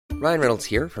Ryan Reynolds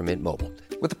here from Mint Mobile.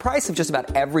 With the price of just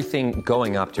about everything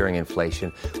going up during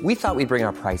inflation, we thought we'd bring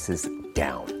our prices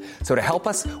down. So to help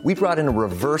us, we brought in a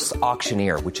reverse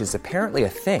auctioneer, which is apparently a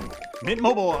thing. Mint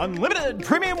Mobile Unlimited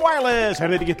Premium Wireless. How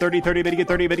to get 30, 30, bit to get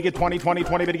 30, bit to get 20, 20,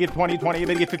 20, bit to get 20, 20,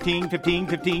 bit to get 15, 15,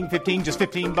 15, 15, just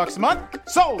 $15 a month?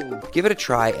 Sold! Give it a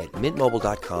try at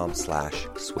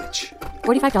mintmobile.com/switch.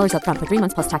 $45 up front for 3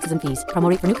 months plus taxes and fees. Promo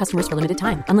rate for new customers for limited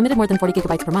time. Unlimited more than 40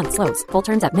 gigabytes per month. Slows full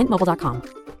terms at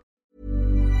mintmobile.com.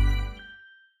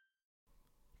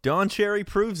 Don Cherry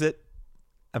proves it.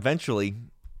 Eventually,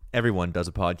 everyone does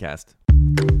a podcast.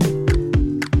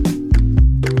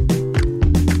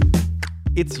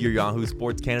 It's your Yahoo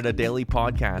Sports Canada Daily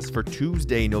Podcast for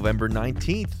Tuesday, November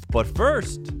 19th. But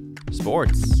first,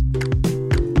 sports.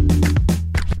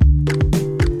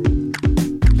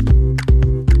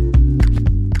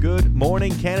 Good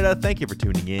morning, Canada. Thank you for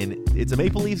tuning in. It's a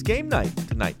Maple Leafs game night.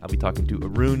 Tonight, I'll be talking to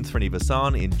Arun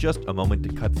Srinivasan in just a moment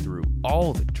to cut through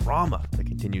all the drama that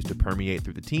continues to permeate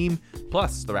through the team.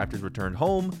 Plus, the Raptors returned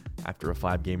home after a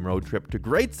 5-game road trip to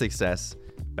great success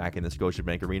back in the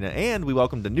Scotiabank Arena, and we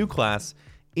welcomed a new class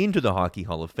into the Hockey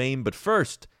Hall of Fame. But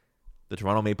first, the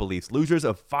Toronto Maple Leafs, losers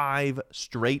of 5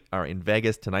 straight, are in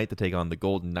Vegas tonight to take on the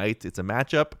Golden Knights. It's a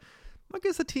matchup, I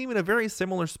guess, a team in a very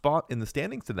similar spot in the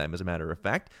standings to them, as a matter of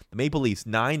fact. The Maple Leafs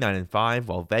 9-9-5,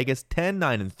 while Vegas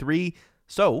 10-9-3.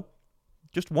 So,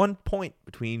 just 1 point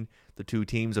between the two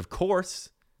teams. Of course,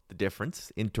 the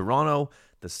difference in Toronto,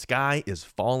 the sky is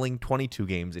falling 22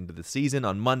 games into the season.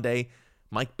 On Monday,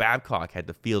 Mike Babcock had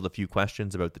to field a few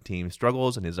questions about the team's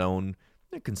struggles and his own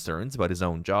concerns about his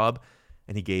own job,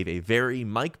 and he gave a very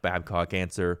Mike Babcock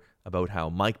answer about how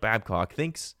Mike Babcock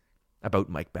thinks about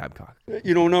Mike Babcock.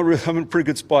 You know, not really, I'm in a pretty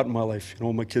good spot in my life. You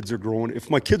know, my kids are growing. If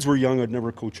my kids were young, I'd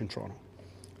never coach in Toronto.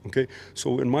 Okay?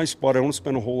 So in my spot, I don't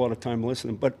spend a whole lot of time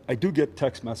listening, but I do get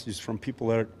text messages from people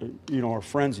that are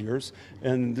friends of yours,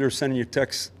 and they're sending you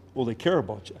texts, well, they care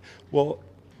about you. Well,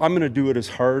 I'm going to do it as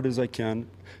hard as I can,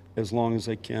 as long as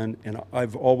I can, and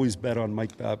I've always bet on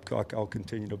Mike Babcock. I'll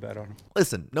continue to bet on him.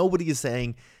 Listen, nobody is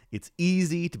saying it's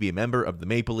easy to be a member of the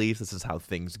Maple Leafs. This is how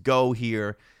things go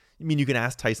here. I mean, you can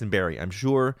ask Tyson Barrie. I'm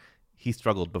sure he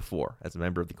struggled before as a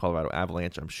member of the Colorado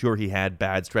Avalanche. I'm sure he had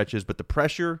bad stretches, but the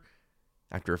pressure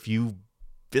after a few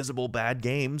visible bad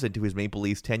games into his Maple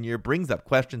Leafs tenure brings up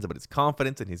questions about his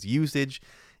confidence and his usage.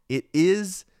 It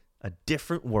is a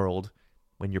different world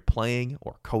when you're playing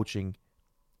or coaching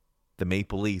the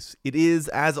Maple Leafs. It is,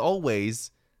 as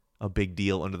always, a big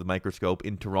deal under the microscope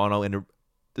in Toronto. And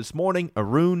this morning,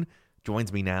 Arun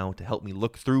joins me now to help me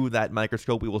look through that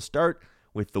microscope. We will start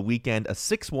with the weekend, a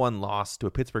 6-1 loss to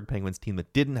a Pittsburgh Penguins team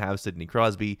that didn't have Sidney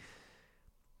Crosby.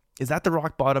 Is that the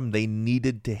rock bottom they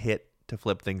needed to hit to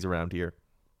flip things around here?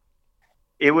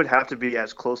 It would have to be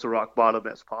as close to rock bottom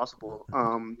as possible.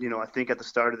 I think at the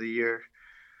start of the year,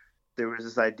 there was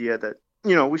this idea that,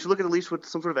 we should look at least with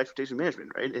some sort of expectation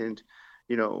management, right? And,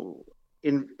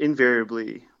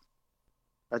 invariably,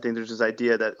 I think there's this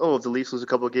idea that, if the Leafs lose a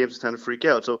couple of games, it's time to freak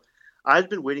out. So I've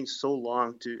been waiting so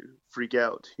long to freak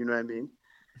out, you know what I mean?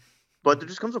 But there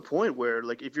just comes a point where,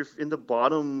 like, if you're in the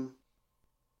bottom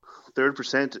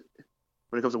 3rd%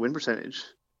 when it comes to win percentage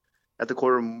at the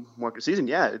quarter market season,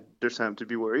 there's time to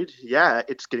be worried. Yeah,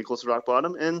 it's getting close to rock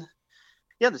bottom. And,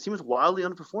 the team is wildly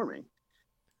underperforming.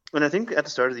 And I think at the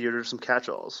start of the year, there's some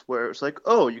catch-alls where it's like,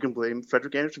 you can blame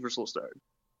Frederik Andersen for slow start.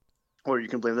 Or you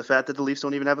can blame the fact that the Leafs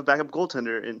don't even have a backup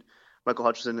goaltender in Michael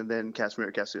Hutchinson and then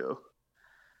Casimir Castillo.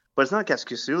 But it's not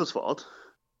Castillo's fault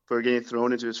for getting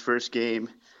thrown into his first game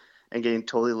and getting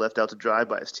totally left out to dry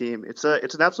by his team. It's an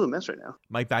absolute mess right now.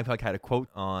 Mike Babcock had a quote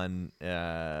on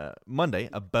Monday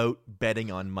about betting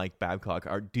on Mike Babcock.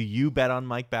 Do you bet on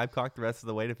Mike Babcock the rest of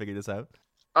the way to figure this out?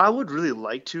 I would really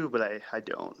like to, but I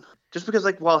don't. Just because,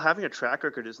 while having a track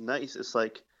record is nice, it's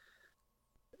like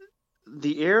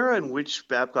the era in which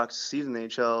Babcock succeeded in the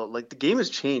NHL, the game has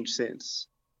changed since.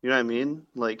 You know what I mean?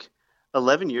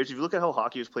 11 years, if you look at how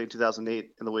hockey was played in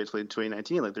 2008 and the way it's played in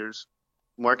 2019, there's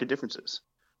marked differences.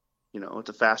 It's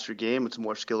a faster game. It's a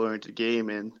more skill-oriented game.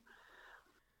 And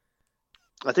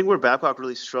I think where Babcock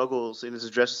really struggles in his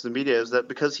addresses to the media is that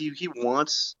because he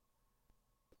wants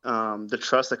the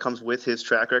trust that comes with his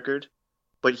track record,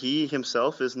 but he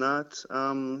himself is not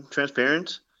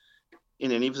transparent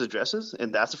in any of his addresses,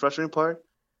 and that's the frustrating part.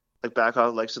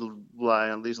 Babcock likes to rely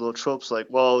on these little tropes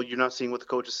you're not seeing what the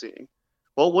coach is seeing.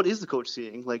 Well, what is the coach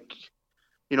seeing?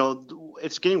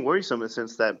 It's getting worrisome in the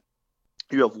sense that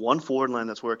you have one forward line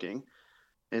that's working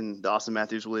in the Austin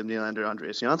Matthews, William Nylander,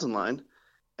 Andreas Janssen line,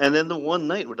 and then the one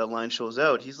night where that line shows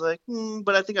out, he's like,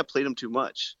 but I think I played him too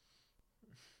much.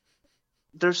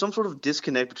 There's some sort of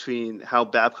disconnect between how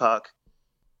Babcock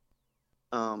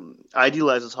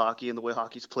idealizes hockey and the way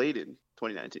hockey's played in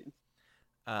 2019.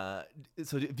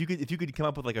 So if you could come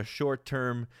up with like a short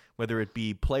term, whether it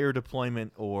be player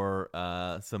deployment or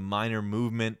some minor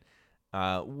movement,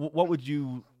 what would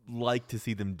you like to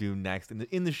see them do next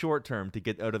in the short term to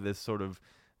get out of this sort of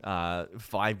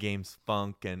 5 games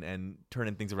funk and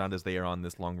turning things around as they are on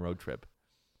this long road trip?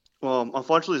 Well,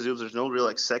 unfortunately, Zoobs, there's no real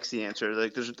like sexy answer.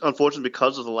 Like, there's unfortunately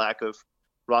because of the lack of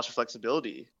roster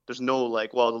flexibility. There's no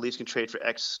like, well, the Leafs can trade for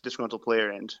X disgruntled player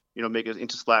and make an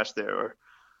into splash there, or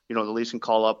the Leafs can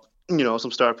call up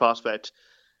some star prospect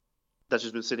that's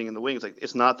just been sitting in the wings. Like,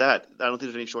 it's not that. I don't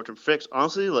think there's any short term fix.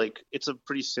 Honestly, like, it's a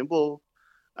pretty simple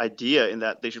idea in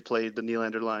that they should play the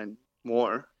Nylander line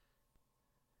more.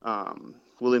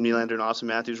 William Nylander and Austin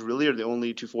Matthews really are the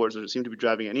only 2 forwards that seem to be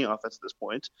driving any offense at this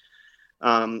point.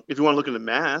 If you want to look at the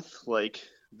math, like,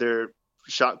 their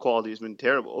shot quality has been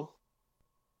terrible.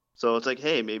 So it's like,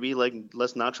 hey, maybe like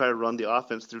let's not try to run the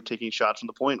offense through taking shots from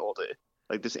the point all day.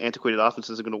 Like, this antiquated offense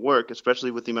isn't going to work, especially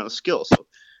with the amount of skill. So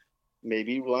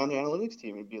maybe rely on the analytics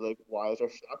team and be like, why is our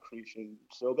shot creation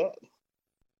so bad?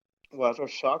 Why is our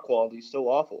shot quality so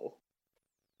awful?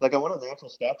 Like, I went on the actual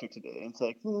stat sheet today, and it's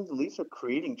like, the Leafs are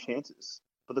creating chances,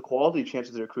 but the quality of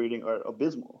chances they're creating are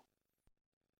abysmal.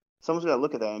 Someone's got to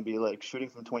look at that and be like, shooting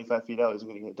from 25 feet out isn't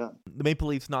going to get done. The Maple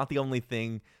Leafs not the only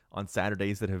thing on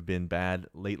Saturdays that have been bad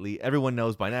lately. Everyone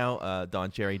knows by now, Don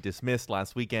Cherry dismissed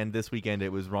last weekend. This weekend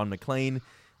it was Ron MacLean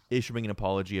issuing an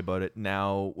apology about it.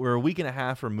 Now we're a week and a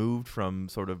half removed from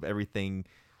sort of everything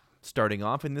starting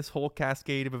off in this whole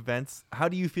cascade of events. How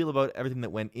do you feel about everything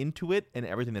that went into it and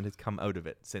everything that has come out of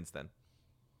it since then?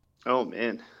 Oh,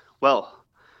 man. Well,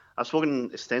 I've spoken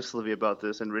extensively about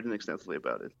this and written extensively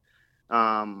about it.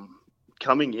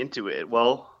 Coming into it,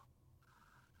 well,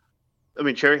 I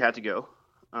mean, Cherry had to go.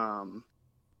 And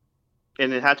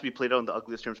it had to be played out in the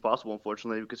ugliest terms possible,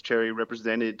 unfortunately, because Cherry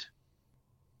represented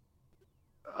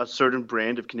a certain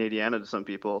brand of Canadiana to some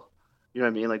people. You know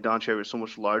what I mean? Like, Don Cherry was so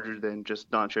much larger than just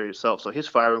Don Cherry himself. So his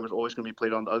firing was always going to be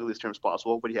played on the ugliest terms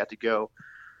possible, but he had to go.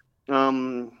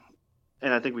 And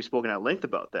I think we've spoken at length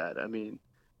about that. I mean,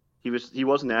 he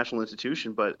was a national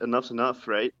institution, but enough's enough,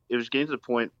 right? It was getting to the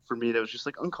point for me that was just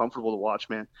like uncomfortable to watch,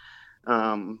 man.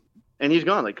 And he's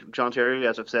gone. Like, John Terry,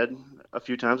 as I've said a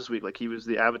few times this week, like, he was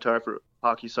the avatar for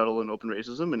hockey subtle and open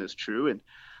racism, and it's true. And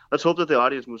let's hope that the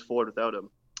audience moves forward without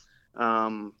him.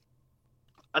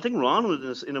 I think Ron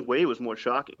was, in a way, was more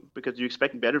shocking because you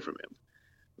expect better from him.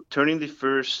 Turning the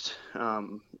first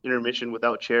intermission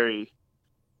without Cherry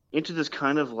into this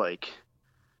kind of like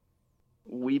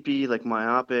weepy, like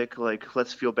myopic, like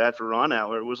let's feel bad for Ron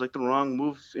hour was like the wrong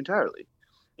move entirely.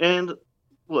 And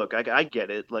look, I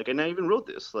get it. Like, and I even wrote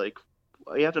this. Like,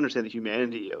 you have to understand the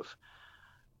humanity of,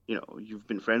 you've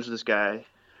been friends with this guy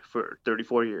for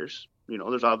 34 years.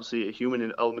 There's obviously a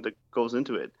human element that goes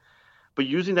into it. But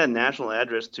using that national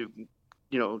address to,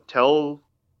 tell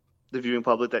the viewing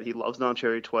public that he loves Don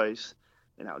Cherry twice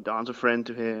and how Don's a friend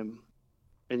to him,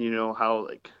 and how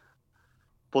like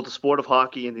both the sport of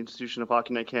hockey and the institution of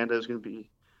Hockey Night Canada is going to be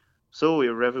so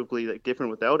irrevocably like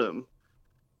different without him,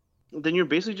 then you're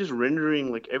basically just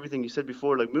rendering like everything you said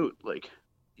before like moot. Like,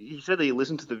 he said that he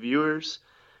listened to the viewers,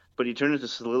 but he turned into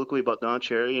soliloquy about Don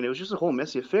Cherry, and it was just a whole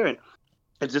messy affair. And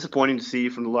it's disappointing to see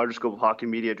from the larger scope of hockey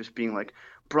media just being like,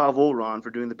 bravo, Ron,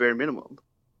 for doing the bare minimum.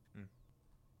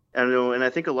 And I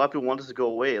think a lot of people want this to go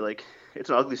away. Like, it's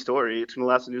an ugly story. It's going to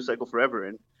last the news cycle forever.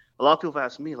 And a lot of people have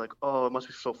asked me, like, oh, it must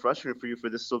be so frustrating for you for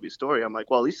this to still be a story. I'm like,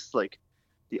 well, at least like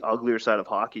the uglier side of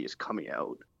hockey is coming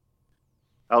out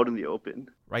in the open.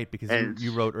 Right, because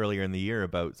you wrote earlier in the year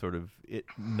about sort of it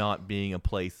not being a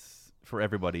place for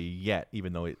everybody yet,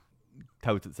 even though it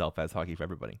touts itself as hockey for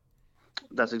everybody.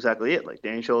 That's exactly it. Like, the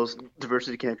NHL's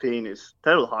diversity campaign is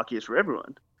titled Hockey is for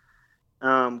Everyone.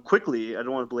 Quickly, I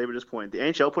don't want to belabor this point. The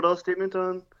NHL put out a statement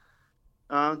on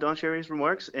Don Cherry's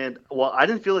remarks, and while I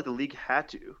didn't feel like the league had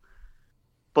to,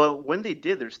 but when they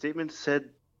did, their statement said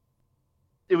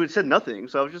nothing.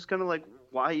 So I was just kind of like,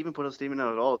 why even put a statement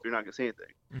out at all if you're not going to say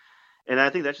anything? And I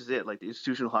think that's just it. Like, the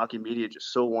institutional hockey media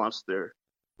just so wants their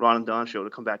Ron and Don show to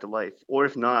come back to life, or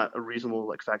if not, a reasonable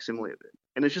like facsimile of it,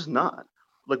 and it's just not.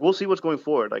 Like, we'll see what's going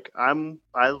forward. Like, I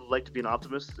like to be an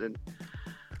optimist and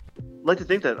like to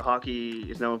think that hockey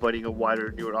is now inviting a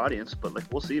wider, newer audience, but like,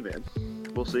 we'll see, man.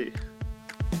 We'll see.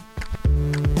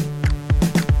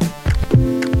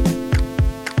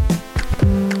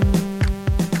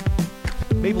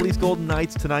 Maple Leafs Golden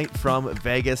Knights tonight from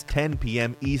Vegas, 10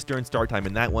 p.m. Eastern start time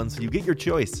in that one, so you get your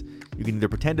choice. You can either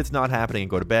pretend it's not happening and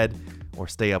go to bed, or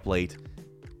stay up late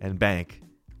and bank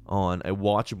on a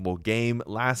watchable game.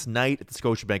 Last night at the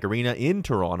Scotiabank Arena in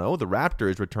Toronto, the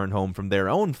Raptors returned home from their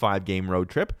own 5-game road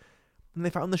trip, and they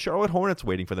found the Charlotte Hornets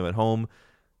waiting for them at home.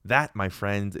 That, my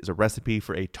friends, is a recipe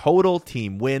for a total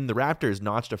team win. The Raptors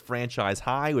notched a franchise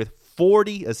high with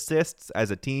 40 assists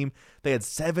as a team. They had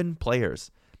 7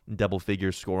 players in double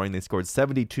figures scoring. They scored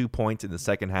 72 points in the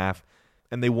second half,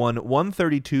 and they won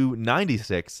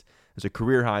 132-96 as a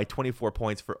career-high 24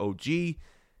 points for OG.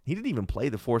 He didn't even play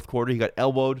the fourth quarter. He got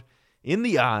elbowed in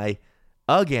the eye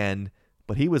again,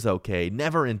 but he was okay.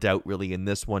 Never in doubt, really, in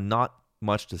this one. Not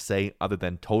much to say other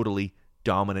than totally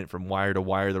dominant from wire to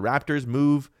wire. The Raptors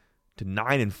move to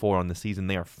 9-4 on the season.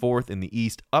 They are 4th in the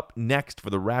East. Up next for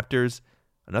the Raptors,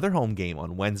 another home game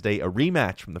on Wednesday, a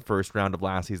rematch from the first round of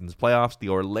last season's playoffs. The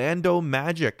Orlando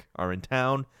Magic are in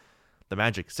town. The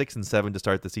Magic 6-7 to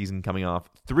start the season, coming off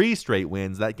 3 straight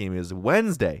wins. That game is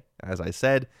Wednesday, as I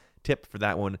said. Tip for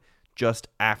that one just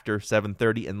after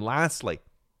 7:30. And lastly,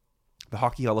 the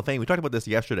Hockey Hall of Fame. We talked about this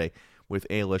yesterday with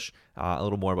Ailish, a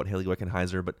little more about Hayley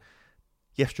Wickenheiser, but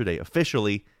yesterday,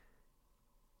 officially,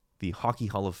 the Hockey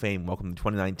Hall of Fame welcomed the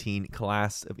 2019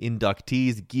 class of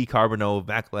inductees: Guy Carbonneau,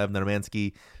 Vaclav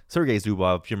Nedomansky, Sergei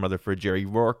Zubov, Jim Rutherford, Jerry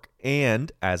Rourke,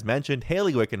 and, as mentioned,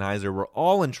 Hayley Wickenheiser were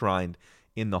all enshrined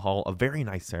in the hall. A very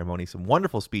nice ceremony, some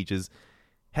wonderful speeches,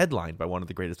 headlined by one of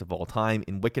the greatest of all time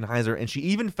in Wickenheiser, and she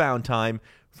even found time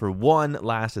for one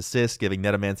last assist, giving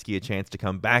Nedomansky a chance to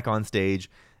come back on stage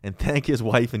and thank his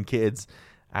wife and kids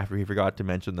after he forgot to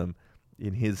mention them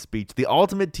in his speech. The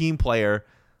ultimate team player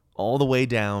all the way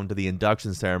down to the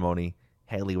induction ceremony,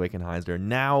 Hayley Wickenheiser,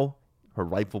 now her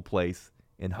rightful place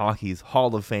in hockey's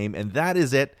Hall of Fame. And that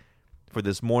is it for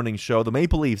this morning's show. The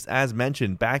Maple Leafs, as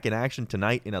mentioned, back in action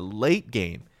tonight in a late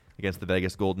game against the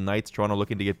Vegas Golden Knights. Toronto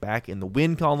looking to get back in the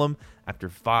win column after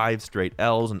 5 straight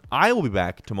L's. And I will be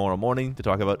back tomorrow morning to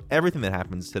talk about everything that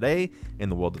happens today in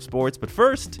the world of sports. But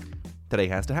first, today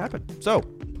has to happen. So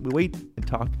we wait and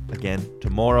talk again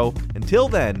tomorrow. Until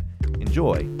then,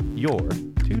 enjoy your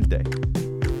Tuesday.